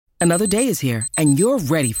Another day is here, and you're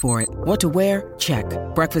ready for it. What to wear? Check.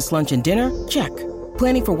 Breakfast, lunch, and dinner? Check.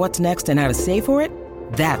 Planning for what's next and how to save for it?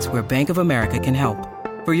 That's where Bank of America can help.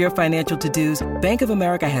 For your financial to-dos, Bank of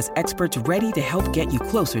America has experts ready to help get you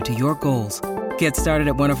closer to your goals. Get started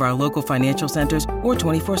at one of our local financial centers or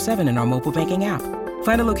 24/7 in our mobile banking app.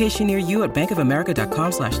 Find a location near you at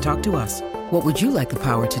bankofamerica.com/talktous. What would you like the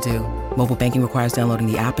power to do? Mobile banking requires downloading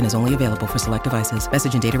the app and is only available for select devices.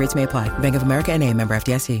 Message and data rates may apply. Bank of America N.A., member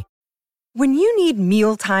FDIC. When you need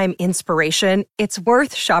mealtime inspiration, it's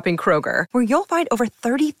worth shopping Kroger, where you'll find over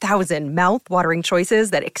 30,000 mouth-watering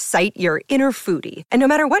choices that excite your inner foodie. And no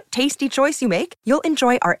matter what tasty choice you make, you'll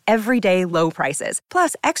enjoy our everyday low prices,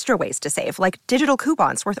 plus extra ways to save, like digital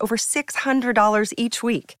coupons worth over $600 each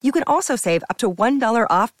week. You can also save up to $1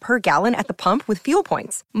 off per gallon at the pump with fuel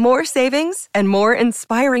points. More savings and more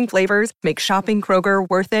inspiring flavors make shopping Kroger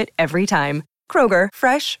worth it every time. Kroger,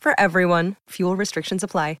 fresh for everyone. Fuel restrictions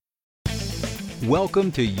apply.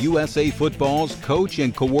 Welcome to USA Football's Coach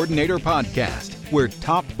and Coordinator Podcast, where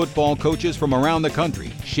top football coaches from around the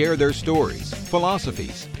country share their stories,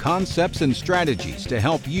 philosophies, concepts, and strategies to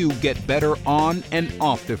help you get better on and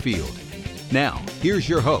off the field. Now, here's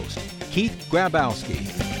your host, Keith Grabowski.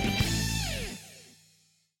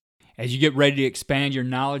 As you get ready to expand your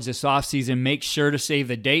knowledge this offseason, make sure to save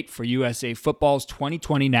the date for USA Football's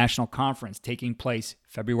 2020 National Conference, taking place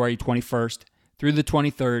February 21st through the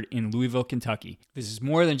 23rd in Louisville, Kentucky. This is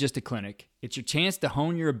more than just a clinic. It's your chance to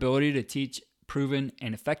hone your ability to teach proven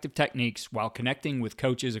and effective techniques while connecting with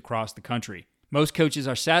coaches across the country. Most coaches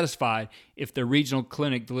are satisfied if their regional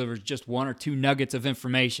clinic delivers just one or two nuggets of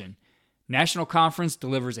information. National Conference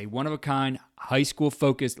delivers a one-of-a-kind, high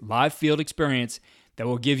school-focused live field experience that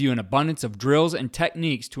will give you an abundance of drills and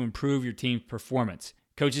techniques to improve your team's performance.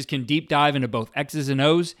 Coaches can deep dive into both X's and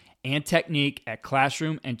O's and technique at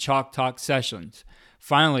classroom and chalk talk sessions.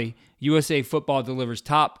 Finally, USA Football delivers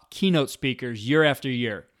top keynote speakers year after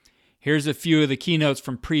year. Here's a few of the keynotes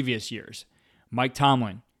from previous years: Mike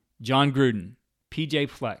Tomlin, John Gruden, PJ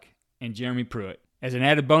Fleck, and Jeremy Pruitt. As an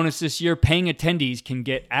added bonus this year, paying attendees can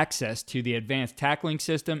get access to the advanced tackling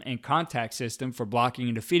system and contact system for blocking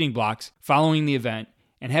and defeating blocks following the event,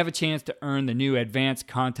 and have a chance to earn the new advanced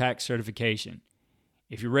contact certification.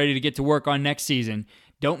 If you're ready to get to work on next season,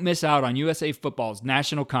 don't miss out on USA Football's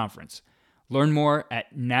National Conference. Learn more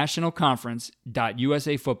at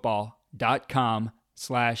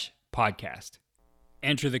nationalconference.usafootball.com/podcast.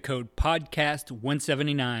 Enter the code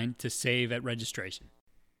podcast179 to save at registration.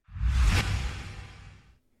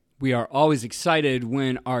 We are always excited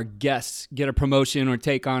when our guests get a promotion or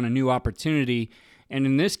take on a new opportunity. And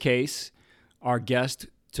in this case, our guest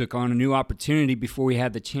took on a new opportunity before we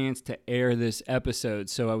had the chance to air this episode.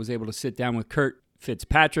 So I was able to sit down with Curt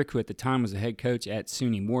Fitzpatrick, who at the time was the head coach at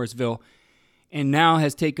SUNY Mooresville, and now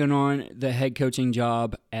has taken on the head coaching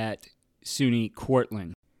job at SUNY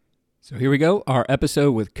Cortland. So here we go, our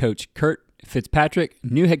episode with Coach Curt Fitzpatrick,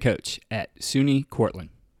 new head coach at SUNY Cortland.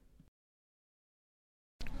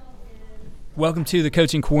 Welcome to the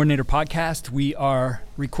Coaching Coordinator Podcast. We are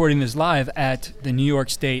recording this live at the New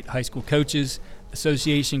York State High School Coaches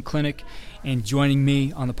Association Clinic, and joining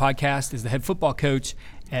me on the podcast is the head football coach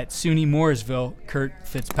at SUNY Mooresville, Curt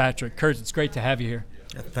Fitzpatrick. Curt, it's great to have you here.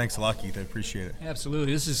 Yeah, thanks a lot, Keith. I appreciate it.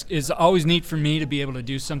 Absolutely. This is always neat for me to be able to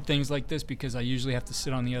do some things like this because I usually have to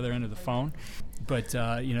sit on the other end of the phone. But,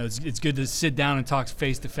 it's good to sit down and talk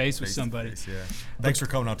face-to-face with somebody. Yeah. Thanks for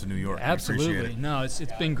coming out to New York. Absolutely. I appreciate it. No, it's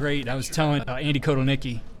been great. I was telling Andy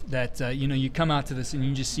Kotelnicki that, you come out to this and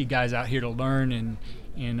you just see guys out here to learn and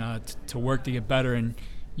to work to get better. And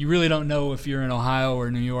you really don't know if you're in Ohio or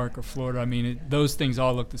New York or Florida. I mean, those things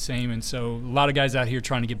all look the same. And so a lot of guys out here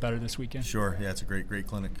trying to get better this weekend. Sure. Yeah, it's a great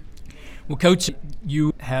clinic. Well, Coach,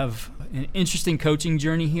 you have an interesting coaching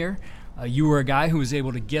journey here. You were a guy who was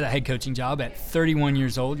able to get a head coaching job at 31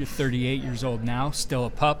 years old. You're 38 years old now, still a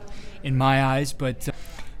pup in my eyes. But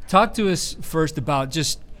talk to us first about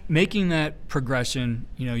just making that progression,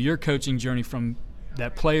 your coaching journey from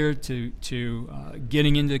that player to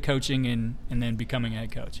getting into coaching and then becoming a head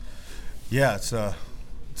coach. Yeah, it's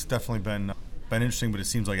definitely been interesting, but it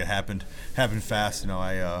seems like it happened fast. When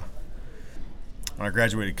I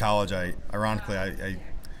graduated college,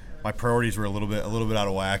 my priorities were a little bit out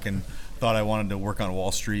of whack, and thought I wanted to work on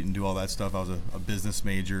Wall Street and do all that stuff. I was a business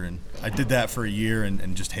major, and I did that for a year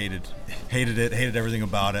and just hated it, hated everything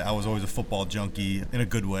about it. I was always a football junkie in a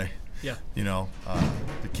good way. Yeah. The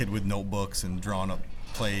kid with notebooks and drawing up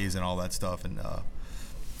plays and all that stuff. And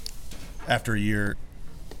after a year,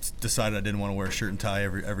 decided I didn't want to wear a shirt and tie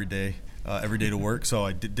every day to work. So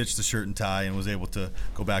I ditched the shirt and tie and was able to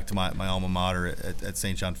go back to my alma mater at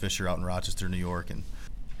St. John Fisher out in Rochester, New York, and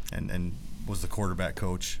and was the quarterback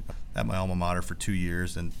coach at my alma mater for 2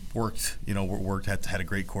 years, and had a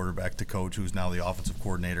great quarterback to coach, who's now the offensive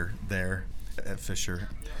coordinator there at Fisher,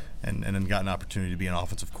 and then got an opportunity to be an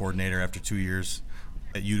offensive coordinator after 2 years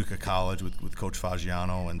at Utica College with Coach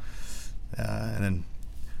Fagiano, and then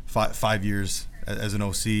 5 years as an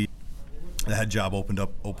OC. The head job opened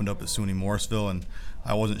up at SUNY Morrisville, and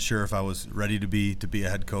I wasn't sure if I was ready to be a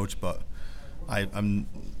head coach, but I'm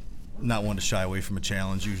not one to shy away from a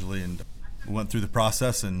challenge usually, and we went through the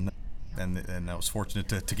process, and I was fortunate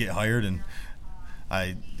to get hired, and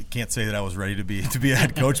I can't say that I was ready to be a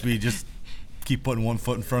head coach, but you just keep putting one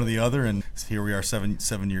foot in front of the other, and here we are 7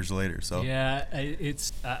 years later. So yeah,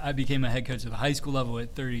 I became a head coach at the high school level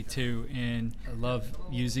at 32, and I love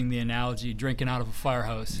using the analogy drinking out of a fire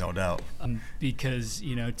hose. No doubt. Because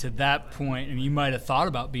to that point, I mean, you might have thought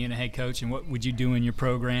about being a head coach and what would you do in your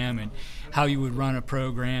program and how you would run a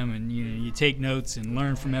program, and you take notes and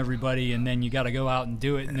learn from everybody, and then you got to go out and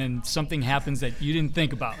do it, and then something happens that you didn't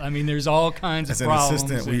think about. I mean, there's all kinds of problems.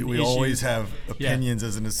 As an assistant, we always have opinions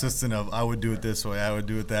as an assistant of I would do it this way, I would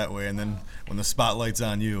do it that way, and then when the spotlight's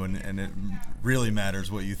on you and it really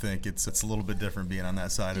matters what you think, it's a little bit different being on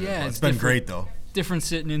that side of it. But it's been great though. Different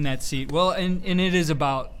sitting in that seat. Well, and it is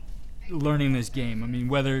about learning this game. I mean,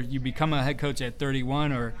 whether you become a head coach at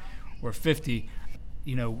 31 or 50,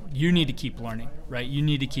 you need to keep learning, right? You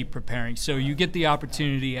need to keep preparing. So you get the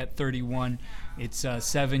opportunity at 31. It's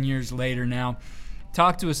 7 years later now.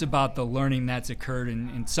 Talk to us about the learning that's occurred,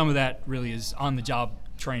 and some of that really is on-the-job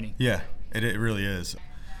training. Yeah, it really is.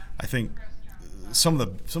 I think some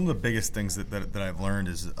of the biggest things that I've learned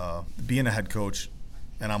is being a head coach,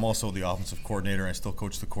 and I'm also the offensive coordinator. I still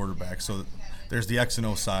coach the quarterback, so there's the X and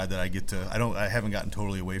O side that I get to. I haven't gotten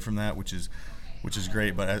totally away from that, which is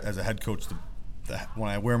great. But as a head coach, when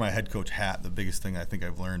I wear my head coach hat, the biggest thing I think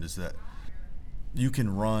I've learned is that you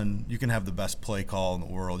can have the best play call in the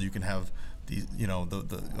world. You can have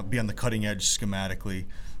be on the cutting edge schematically,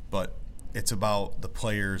 but it's about the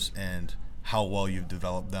players and how well you've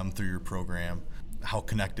developed them through your program, how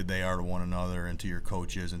connected they are to one another and to your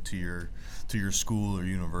coaches and to your school or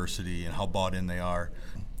university, and how bought in they are.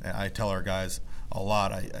 And I tell our guys a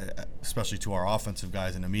lot, especially to our offensive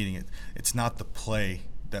guys in a meeting, it's not the play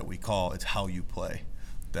that we call, it's how you play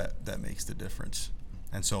that makes the difference.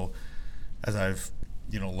 And so as I've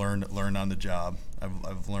learned on the job,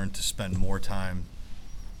 I've learned to spend more time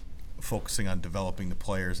focusing on developing the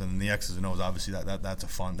players, and the X's and O's, obviously that's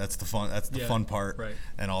the fun part, right,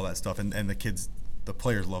 and all that stuff, and the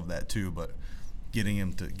players love that too, but getting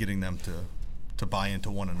them to buy into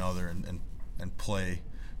one another and play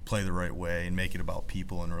the right way and make it about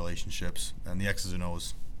people and relationships, and the X's and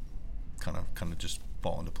O's kind of just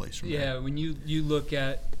fall into place from there. Yeah, when you look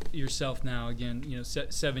at yourself now, again,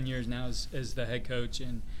 7 years now as the head coach,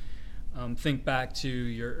 and think back to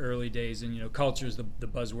your early days, and culture is the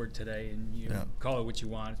buzzword today, and call it what you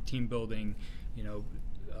want, team building,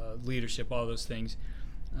 leadership, all those things.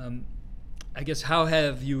 I guess, how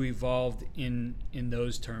have you evolved in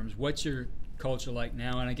those terms? What's your culture like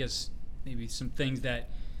now? And I guess maybe some things that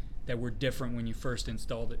were different when you first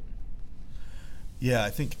installed it. Yeah, I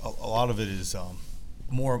think a lot of it is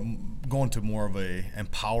more going to more of a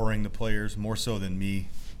empowering the players, more so than me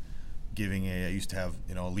giving I used to have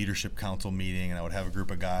a leadership council meeting, and I would have a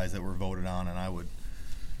group of guys that were voted on, and I would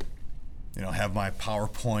have my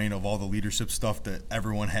PowerPoint of all the leadership stuff that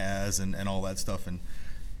everyone has and all that stuff, and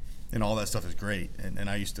all that stuff is great, and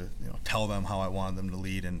I used to tell them how I wanted them to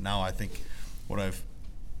lead, and now I think what I've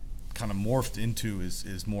kind of morphed into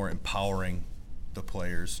is more empowering the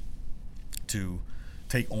players to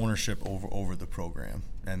take ownership over the program,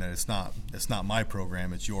 and that it's not my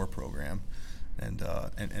program, it's your program, and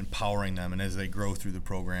empowering them, and as they grow through the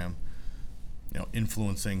program,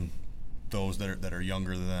 influencing those that are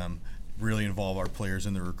younger than them, really involve our players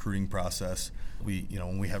in the recruiting process. We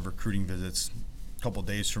when we have recruiting visits a couple of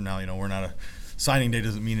days from now, we're not a signing day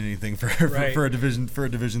doesn't mean anything for a Division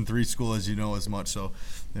III school, as as much. So,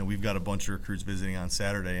 we've got a bunch of recruits visiting on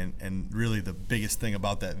Saturday, and really the biggest thing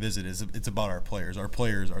about that visit is it's about our players. Our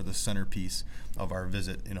players are the centerpiece of our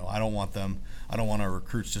visit. I don't want our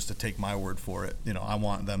recruits just to take my word for it. I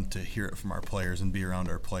want them to hear it from our players and be around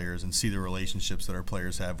our players and see the relationships that our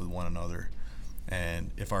players have with one another.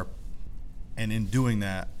 And in doing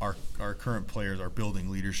that, our current players are building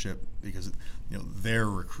leadership, because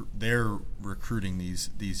they're recruiting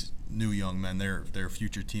these new young men, their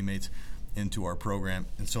future teammates, into our program,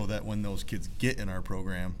 and so that when those kids get in our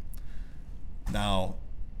program, now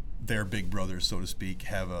their big brothers, so to speak,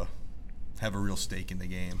 have a real stake in the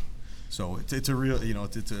game. So it's a real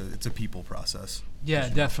it's a people process. Yeah,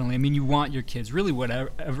 definitely. I mean, you want your kids, really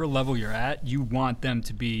whatever level you're at, you want them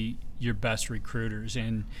to be your best recruiters.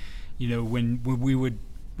 And, when we would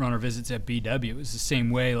run our visits at BW, it was the same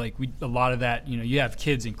way. Like, a lot of that, you have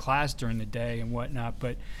kids in class during the day and whatnot,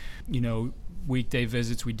 but, weekday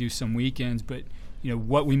visits, we do some weekends, but,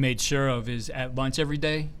 what we made sure of is at lunch every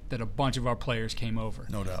day that a bunch of our players came over.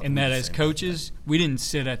 No doubt. And that as coaches, we didn't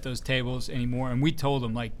sit at those tables anymore. And we told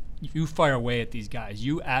them, like, you fire away at these guys.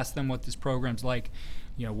 You ask them what this program's like.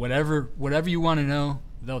 Whatever you want to know,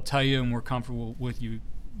 they'll tell you, and we're comfortable with you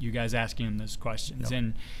guys asking them those questions.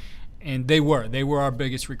 Yep. And they were our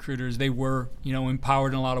biggest recruiters. They were,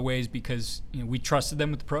 empowered in a lot of ways because we trusted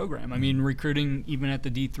them with the program. I mean, recruiting even at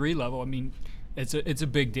the D3 level, I mean, it's a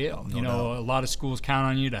big deal. No doubt. A lot of schools count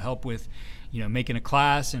on you to help with, making a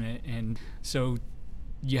class, and so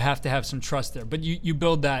you have to have some trust there. But you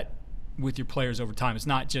build that with your players over time. It's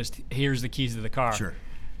not just here's the keys to the car. Sure.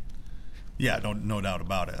 Yeah, no doubt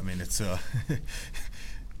about it. I mean, it's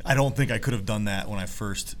I don't think I could have done that when I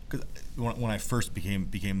first became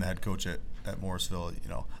the head coach at Morrisville.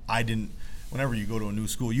 I didn't. Whenever you go to a new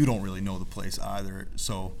school, you don't really know the place either.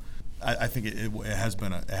 So I think it has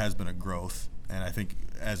been a growth, and I think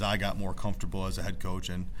as I got more comfortable as a head coach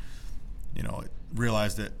and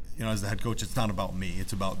realized that as the head coach, it's not about me,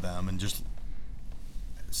 it's about them, and just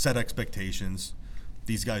set expectations.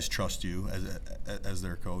 These guys trust you as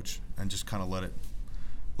their coach, and just kind of let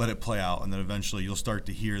it play out, and then eventually you'll start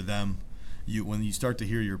to hear them. When you start to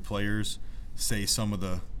hear your players say some of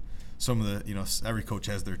the every coach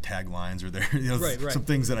has their taglines or their right. some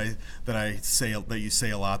things that I say that you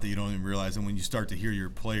say a lot that you don't even realize, and when you start to hear your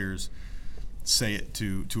players say it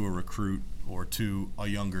to a recruit or to a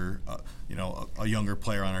younger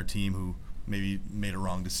player on our team who maybe made a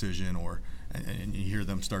wrong decision, and you hear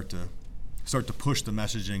them start to push the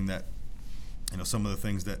messaging that some of the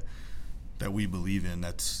things that we believe in.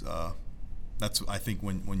 That's I think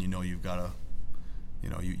when you've got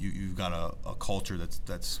you've got a culture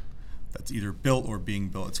that's either built or being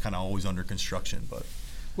built. It's kind of always under construction. But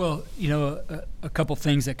well, a couple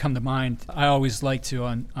things that come to mind. I always like to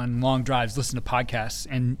on long drives listen to podcasts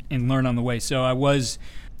and learn on the way. So I was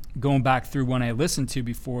going back through one I listened to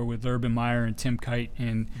before with Urban Meyer and Tim Kite,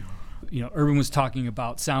 and Urban was talking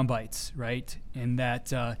about sound bites, right? And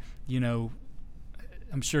that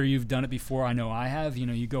I'm sure you've done it before. I know I have.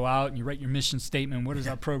 You go out and you write your mission statement. What is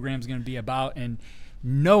our program's going to be about? And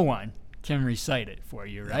no one can recite it for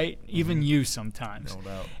you, right? Mm-hmm. Even you sometimes. No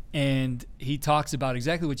doubt. And he talks about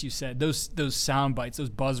exactly what you said, those sound bites, those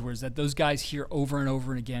buzzwords that those guys hear over and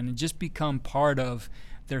over and again and just become part of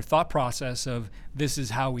their thought process of this is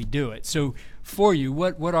how we do it. So for you,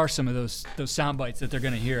 what are some of those sound bites that they're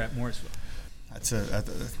going to hear at Morrisville?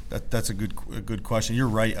 That's a good question. You're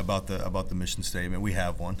right about the mission statement. We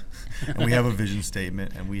have one, and we have a vision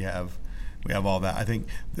statement, and we have all that. I think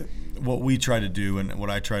what we try to do, and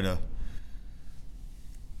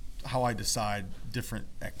how I decide different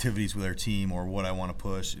activities with our team or what I want to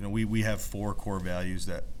push. We have 4 core values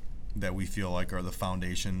that we feel like are the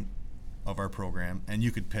foundation of our program, and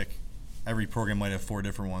you could pick. Every program might have 4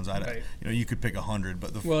 different ones. Right. You could pick 100,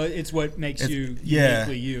 but it's what makes you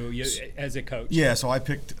uniquely you as a coach. Yeah. So I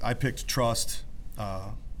picked trust,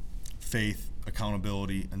 faith,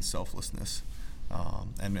 accountability, and selflessness.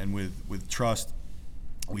 And with trust,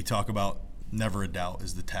 we talk about never a doubt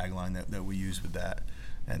is the tagline that we use with that.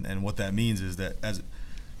 And what that means is that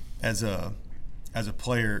as a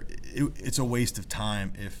player, it's a waste of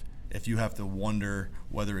time if you have to wonder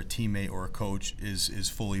whether a teammate or a coach is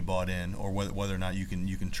fully bought in, or whether or not you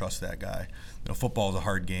can trust that guy. Football is a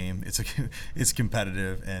hard game. It's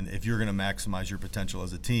competitive, and if you're going to maximize your potential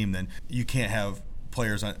as a team, then you can't have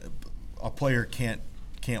players on. A player can't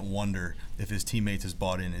wonder if his teammates as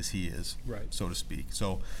bought in as he is, right, so to speak.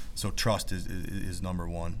 So trust is number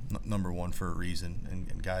one for a reason.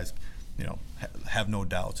 And guys, have no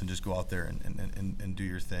doubts and just go out there and do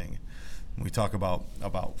your thing. When we talk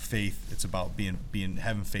about faith, it's about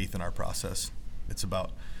having faith in our process. It's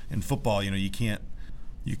about, in football, you can't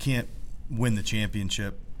win the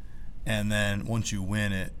championship and then once you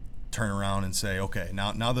win it, turn around and say, okay,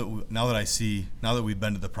 now that we've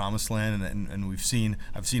been to the promised land and I've seen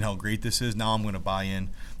how great this is. Now I'm going to buy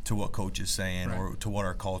in to what coach is saying, right, or to what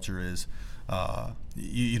our culture is.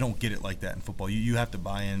 You don't get it like that in football. You have to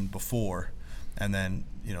buy in before, and then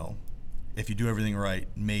if you do everything right,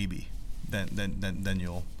 maybe. Then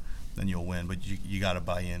you'll win, but you got to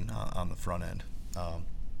buy in on the front end, and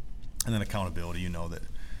then accountability. That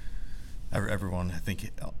everyone I think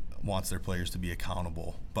wants their players to be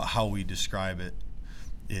accountable, but how we describe it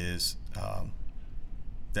is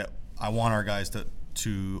that I want our guys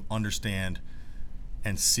to understand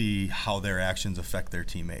and see how their actions affect their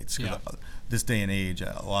teammates. Yeah. This day and age,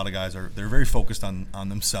 a lot of guys they're very focused on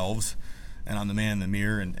themselves and on the man in the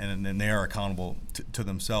mirror, and they are accountable to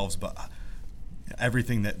themselves. But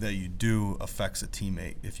everything that you do affects a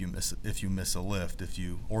teammate. If you miss a lift,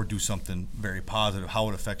 or do something very positive, how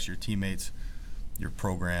it affects your teammates, your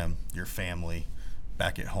program, your family,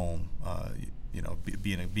 back at home.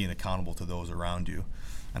 Being accountable to those around you,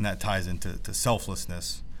 and that ties into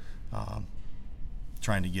selflessness.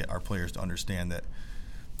 Trying to get our players to understand that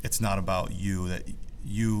it's not about you, that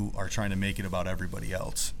you are trying to make it about everybody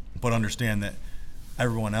else, but understand that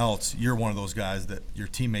everyone else, you're one of those guys that your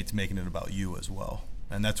teammates making it about you as well,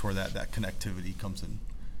 and that's where that connectivity comes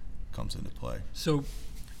into play. So,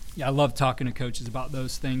 yeah, I love talking to coaches about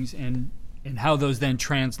those things and how those then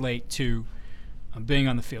translate to being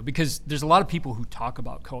on the field, because there's a lot of people who talk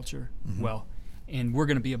about culture well, and we're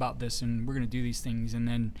going to be about this and we're going to do these things, and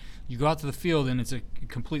then you go out to the field and it's a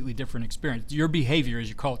completely different experience. Your behavior is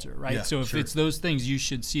your culture, right? Yeah, so if sure. It's those things, you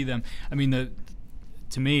should see them. I mean,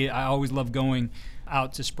 to me, I always love going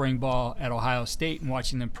out to spring ball at Ohio State and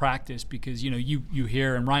watching them practice, because you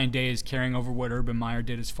hear, and Ryan Day is carrying over what Urban Meyer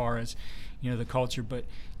did as far as the culture, but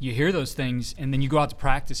you hear those things and then you go out to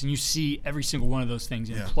practice and you see every single one of those things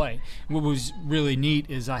in play. What was really neat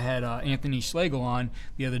is I had Anthony Schlegel on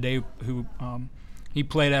the other day, who he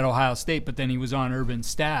played at Ohio State, but then he was on Urban's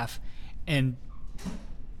staff, and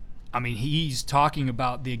I mean, he's talking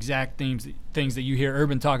about the exact things that you hear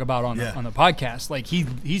Urban talk about on the podcast. Like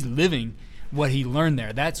he's living what he learned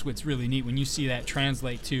there. That's what's really neat when you see that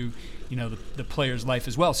translate to the player's life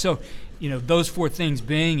as well. So those four things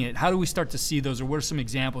being it, how do we start to see those, or what are some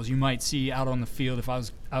examples you might see out on the field if I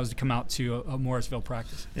was to come out to a Morrisville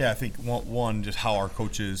practice? Yeah, I think one just how our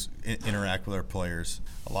coaches interact with our players.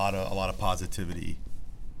 A lot of positivity.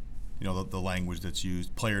 The language that's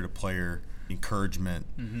used, player to player, encouragement,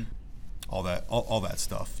 all that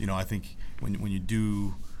stuff. I think when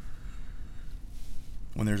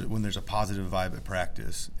there's a positive vibe at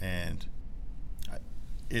practice, and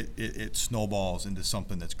it snowballs into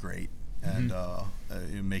something that's great, and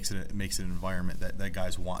it makes it an environment that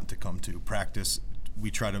guys want to come to. Practice, we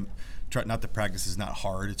try not that practice is not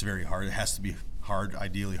hard. It's very hard. It has to be hard,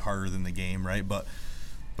 ideally harder than the game, right? But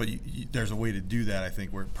there's a way to do that, I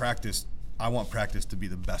think, where practice, I want practice to be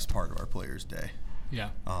the best part of our players' day. Yeah.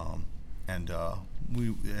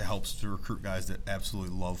 It helps to recruit guys that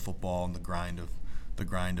absolutely love football and the grind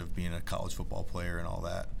of being a college football player and all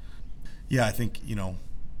that. Yeah, I think,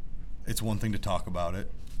 it's one thing to talk about it,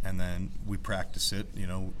 and then we practice it.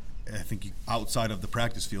 I think outside of the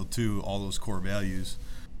practice field too, all those core values,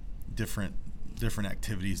 different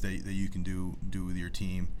activities that you can do with your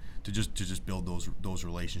team to just build those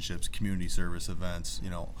relationships, community service events,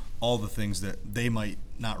 all the things that they might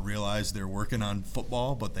not realize they're working on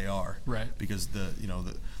football, but they are. Right. Because the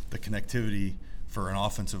connectivity for an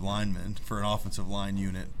offensive lineman, for an offensive line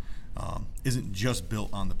unit, isn't just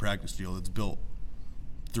built on the practice field. It's built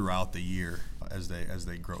throughout the year as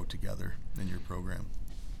they grow together in your program.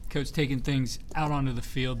 Coach, taking things out onto the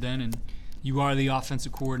field then, and you are the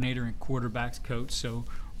offensive coordinator and quarterbacks coach, so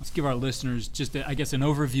let's give our listeners just, an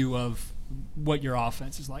overview of what your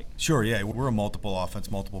offense is like. Sure, yeah. We're a multiple offense,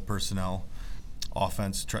 multiple personnel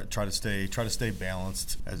offense. Try to stay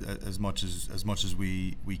balanced as much as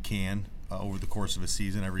we can over the course of a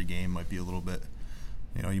season. Every game might be a little bit,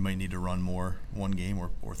 you might need to run more one game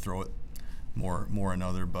or throw it more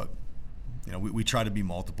another, but we try to be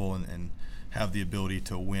multiple and have the ability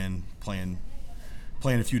to win playing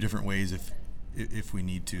a few different ways if we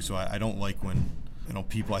need to. So I don't like when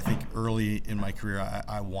people, I think early in my career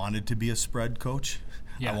I wanted to be a spread coach.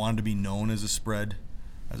 Yeah. I wanted to be known as a spread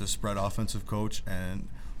offensive coach, and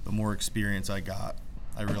the more experience I got,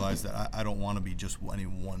 I realized that I don't want to be just any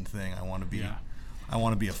one thing. I want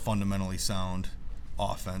to be a fundamentally sound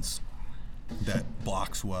offense that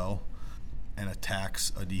blocks well and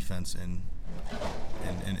attacks a defense in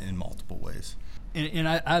multiple ways. And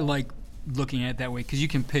I like looking at it that way, because you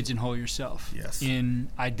can pigeonhole yourself in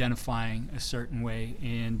identifying a certain way,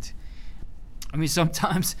 and I mean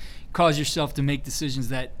sometimes cause yourself to make decisions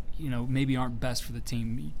that maybe aren't best for the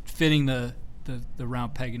team, fitting the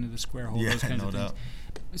round peg into the square hole, those kinds of things. Doubt.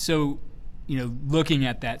 So looking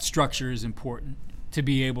at that structure is important to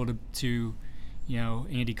be able to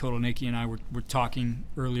Andy Kotelnicki and I were talking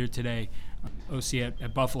earlier today, OC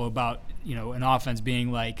at Buffalo, about an offense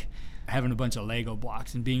being like having a bunch of Lego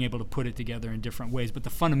blocks and being able to put it together in different ways, but the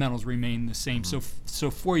fundamentals remain the same. Mm-hmm.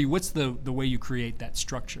 So for you, what's the way you create that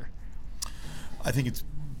structure? I think it's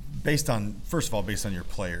based on your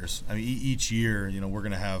players. I mean, each year, we're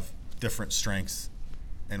going to have different strengths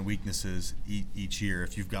and weaknesses each year.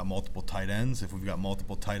 If you've got multiple tight ends, if we've got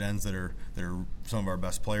multiple tight ends that are some of our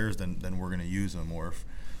best players, then we're going to use them. Or if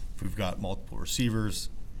we've got multiple receivers,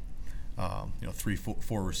 3,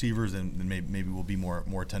 4 receivers, then maybe we'll be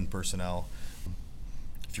more 10 personnel.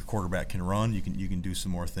 If your quarterback can run, you can do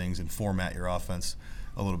some more things and format your offense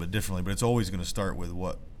a little bit differently. But it's always going to start with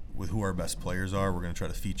who our best players are. We're going to try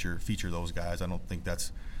to feature those guys. I don't think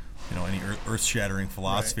that's any earth-shattering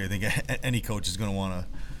philosophy. Right. I think any coach is going to want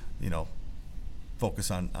to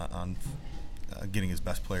focus on getting his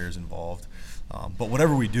best players involved. But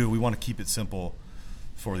whatever we do, we want to keep it simple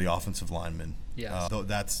for the offensive linemen. Yes.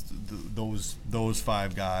 That's those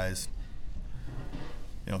 5 guys.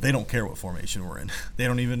 They don't care what formation we're in. They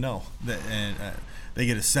don't even know. They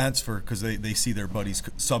get a sense because they see their buddies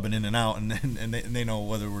subbing in and out, and they know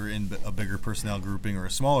whether we're in a bigger personnel grouping or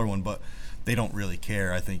a smaller one, but they don't really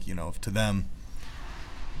care. I think to them,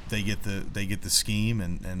 they get the scheme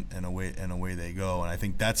and away they go. And I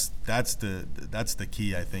think that's the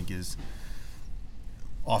key. I think is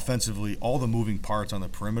offensively, all the moving parts on the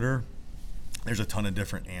perimeter. There's a ton of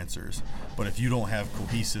different answers, but if you don't have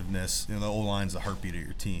cohesiveness, the O-line's the heartbeat of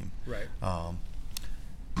your team. Right.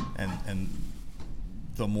 And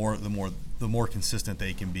the more consistent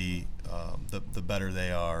they can be, the better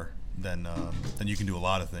they are. Then you can do a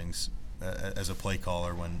lot of things as a play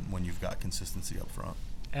caller when you've got consistency up front.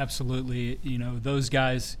 Absolutely. Those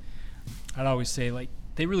guys, I'd always say,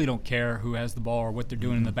 they really don't care who has the ball or what they're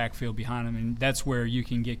doing in the backfield behind them, and that's where you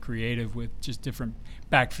can get creative with just different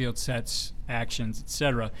backfield sets, actions,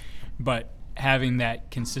 etc. But having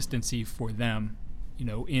that consistency for them,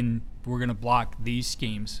 we're going to block these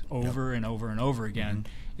schemes over and over and over again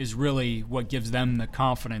is really what gives them the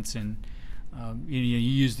confidence. And you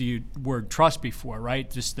used the word trust before,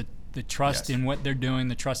 right? Just the trust in what they're doing,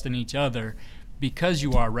 the trust in each other. Because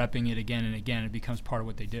you are repping it again and again, it becomes part of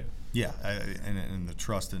what they do. Yeah, and the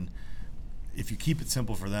trust. And if you keep it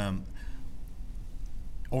simple for them,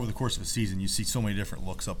 over the course of a season, you see so many different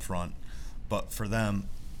looks up front. But for them,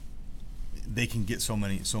 they can get so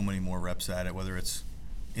many more reps at it, whether it's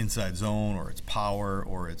inside zone or it's power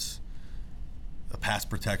or it's a pass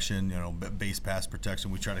protection, base pass protection.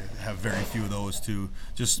 We try to have very few of those too,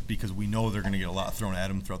 just because we know they're going to get a lot thrown at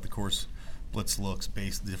them throughout the course. Blitz looks,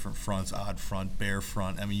 base, different fronts, odd front, bare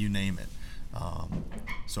front. I mean, you name it.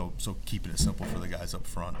 So keeping it simple for the guys up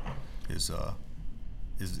front is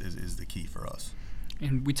the key for us.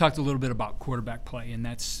 And we talked a little bit about quarterback play, and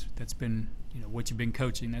that's been what you've been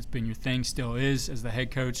coaching. That's been your thing, still is, as the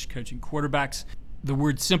head coach coaching quarterbacks. The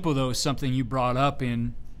word simple, though, is something you brought up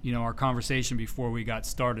in our conversation before we got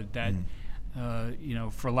started. That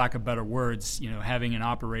for lack of better words, having an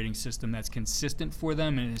operating system that's consistent for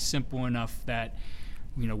them and is simple enough that,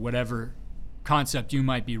 whatever concept you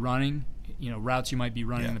might be running, routes you might be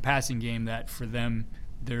running in the passing game, that for them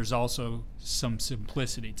there's also some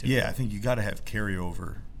simplicity to it. Yeah, I think you got to have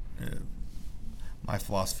carryover. My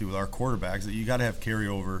philosophy with our quarterbacks, that you got to have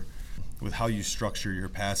carryover with how you structure your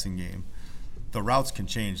passing game. The routes can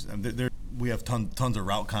change. We have tons of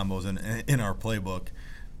route combos in our playbook.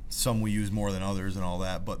 Some we use more than others and all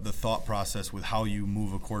that, but the thought process with how you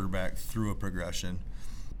move a quarterback through a progression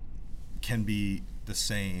can be the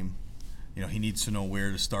same. He needs to know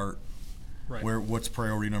where to start, right, what's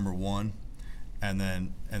priority number one, and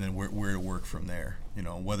then where to work from there.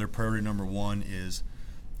 Whether priority number one is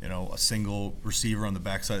a single receiver on the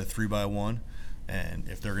backside of 3-by-1, and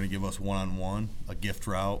if they're going to give us one-on-one, a gift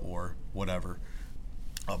route or whatever,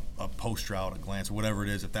 a post route, a glance, whatever it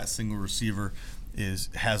is, if that single receiver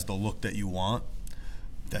has the look that you want,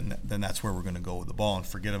 then that's where we're going to go with the ball and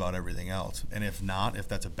forget about everything else. And if not, if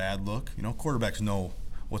that's a bad look, quarterbacks know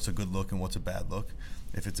what's a good look and what's a bad look.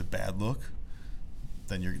 If it's a bad look,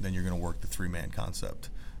 then you're going to work the three-man concept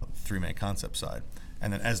side.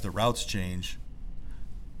 And then as the routes change,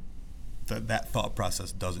 that thought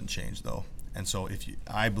process doesn't change though. And so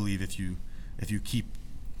I believe if you keep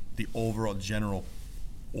the overall general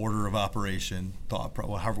order of operation,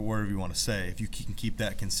 whatever you want to say, if you can keep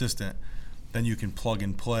that consistent, then you can plug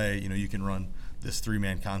and play. You can run this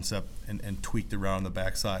three-man concept and tweak the route on the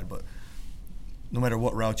backside. But no matter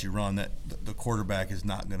what route you run, that the quarterback is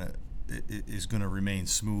going to remain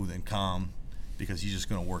smooth and calm, because he's just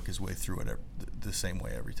going to work his way through it the same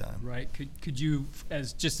way every time. Right. Could you,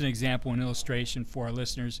 as just an example, an illustration for our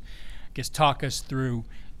listeners, I guess talk us through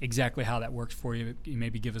exactly how that works for you?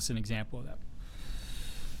 Maybe give us an example of that.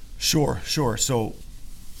 Sure. So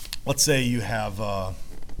let's say you have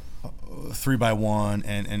 3-by-1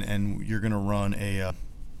 and you're going to run a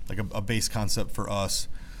base concept for us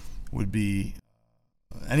would be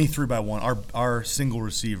Any 3-by-1, our single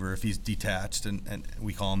receiver, if he's detached, and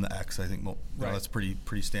we call him the X, I think that's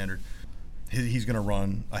pretty standard. He's going to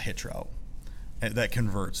run a hitch route that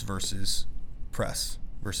converts versus press,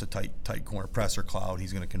 versus a tight corner press or cloud.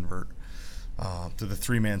 He's going to convert to the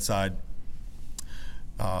 3-man side.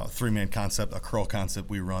 3-man concept, a curl concept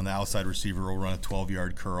we run. The outside receiver will run a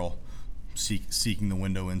 12-yard curl, seeking the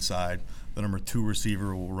window inside. The number 2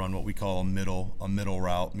 receiver will run what we call a middle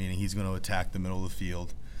route, meaning he's going to attack the middle of the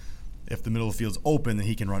field. If the middle of the field's open, then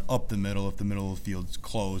he can run up the middle. If the middle of the field's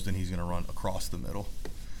closed, then he's going to run across the middle.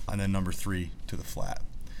 And then number 3 to the flat.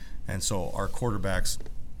 And so our quarterbacks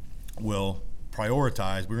will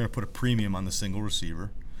prioritize. We're going to put a premium on the single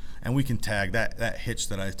receiver, and we can tag that hitch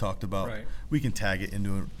that I talked about. Right. We can tag it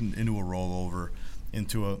into a rollover,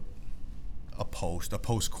 into a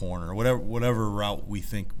post corner, whatever route we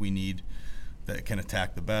think we need that can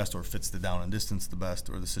attack the best or fits the down and distance the best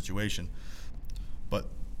or the situation. But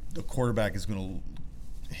the quarterback he's going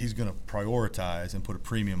to prioritize and put a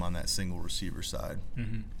premium on that single receiver side.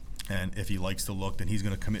 Mm-hmm. And if he likes to look, then he's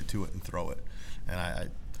going to commit to it and throw it.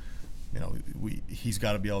 And he's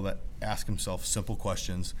got to be able to ask himself simple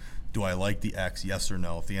questions. Do I like the X? Yes or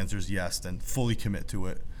no? If the answer is yes, then fully commit to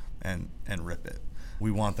it and rip it.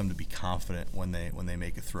 We want them to be confident when they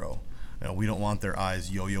make a throw. We don't want their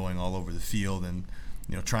eyes yo-yoing all over the field and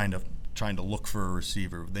trying to look for a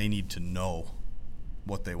receiver. They need to know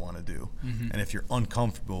what they want to do. Mm-hmm. And if you're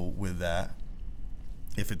uncomfortable with that,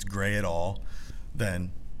 if it's gray at all,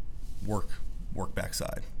 then work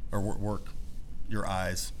backside or work your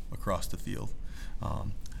eyes across the field.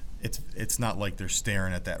 It's not like they're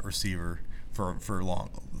staring at that receiver for long.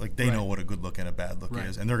 Like they know what a good look and a bad look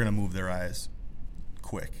is, and they're going to move their eyes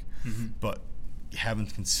quick. Mm-hmm. But having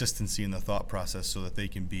consistency in the thought process so that they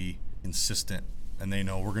can be consistent and they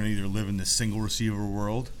know we're going to either live in this single receiver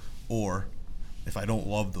world, or if I don't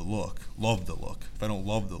love the look. If I don't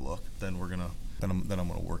love the look, then I'm going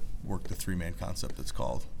to work the 3-man concept that's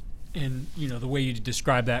called. And the way you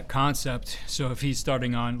describe that concept, so if he's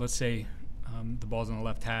starting on, let's say, the ball's on the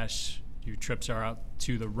left hash, your trips are out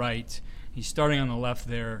to the right, he's starting on the left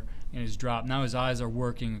there in his drop. Now his eyes are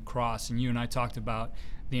working across, and you and I talked about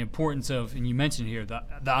the importance of, and you mentioned here,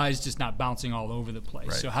 the eyes just not bouncing all over the place.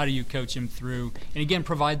 Right. So how do you coach him through, and again,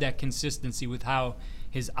 provide that consistency with how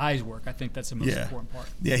his eyes work? I think that's the most important part.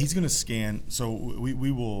 Yeah, he's going to scan. So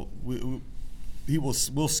we'll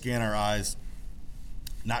scan our eyes,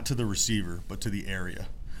 not to the receiver, but to the area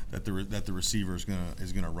that the receiver is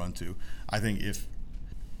gonna run to. I think if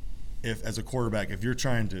as a quarterback, if you're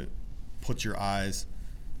trying to put your eyes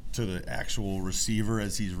to the actual receiver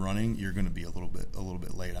as he's running, you're going to be a little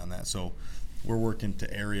bit late on that. So we're working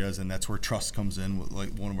to areas, and that's where trust comes in. With like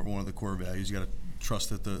one of the core values, you got to trust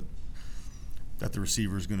that the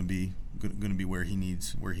receiver is going to be where he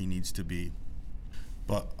needs to be.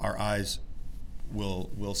 But our eyes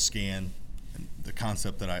will scan. And the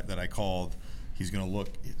concept that I called, he's going to look.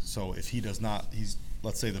 So if he does not,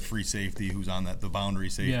 let's say the free safety who's on the boundary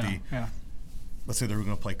safety. Yeah. Let's say they're going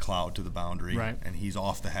to play cloud to the boundary, right, and he's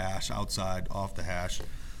off the hash, outside, off the hash.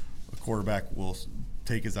 The quarterback will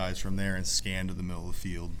take his eyes from there and scan to the middle of the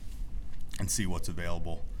field and see what's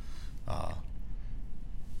available. And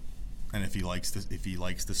if he likes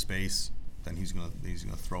the space, then he's gonna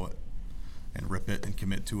throw it and rip it and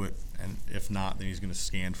commit to it. And if not, then he's going to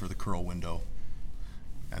scan for the curl window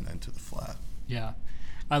and then to the flat. Yeah,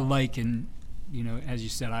 I like, and as you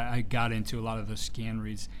said, I got into a lot of those scan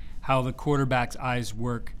reads, how the quarterback's eyes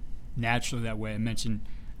work naturally that way. I mentioned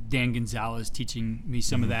Dan Gonzalez teaching me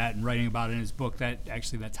some of that and writing about it in his book.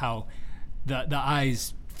 That's how the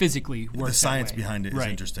eyes physically work. The science behind it is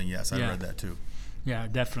interesting. Yes, I read that too. Yeah,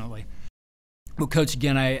 definitely. Well, Coach,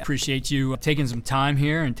 again, I appreciate you taking some time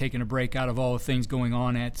here and taking a break out of all the things going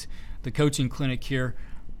on at the coaching clinic here.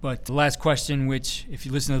 But the last question, which if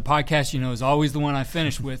you listen to the podcast, is always the one I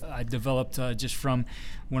finish with, I developed just from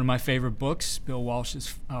one of my favorite books, Bill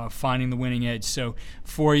Walsh's Finding the Winning Edge. So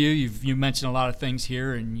for you mentioned a lot of things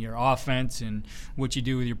here in your offense and what you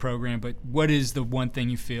do with your program, but what is the one thing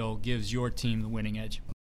you feel gives your team the winning edge?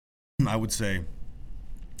 I would say,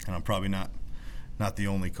 and I'm probably not the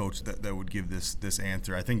only coach that would give this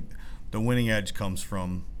answer, I think the winning edge comes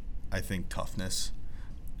from, toughness,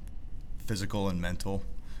 physical and mental.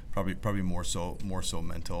 Probably more so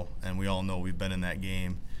mental, and we all know we've been in that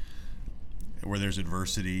game where there's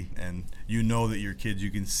adversity, and that your kids,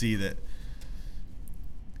 you can see that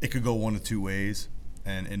it could go one of two ways,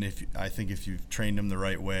 and if you've trained them the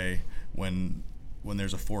right way, when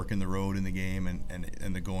there's a fork in the road in the game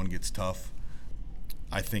and the going gets tough,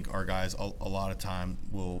 I think our guys a lot of time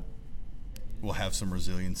will will have some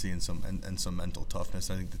resiliency and some mental toughness.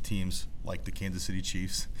 I think the teams like the Kansas City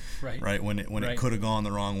Chiefs, right? When it could have gone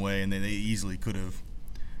the wrong way, and they easily could have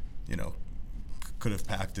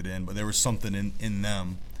packed it in, but there was something in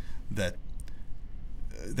them that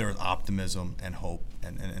there was optimism and hope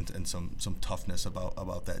and some toughness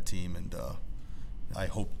about that team, and I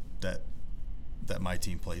hope that my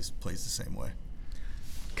team plays the same way.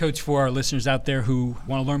 Coach, for our listeners out there who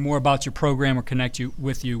want to learn more about your program or connect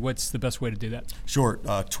with you, what's the best way to do that? Sure.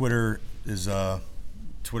 Twitter is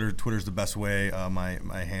Twitter's the best way.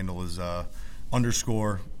 My handle is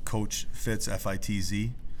 _Coach Fitz, FITZ.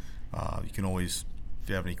 You can always, if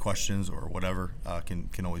you have any questions or whatever,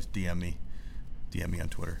 can always DM me on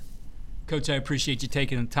Twitter. Coach, I appreciate you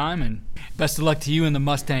taking the time, and best of luck to you and the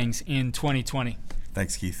Mustangs in 2020.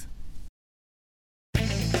 Thanks, Keith.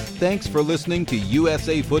 Thanks for listening to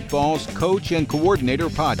USA Football's Coach and Coordinator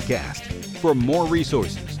Podcast. For more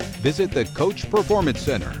resources, visit the Coach Performance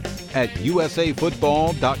Center at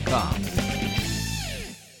usafootball.com.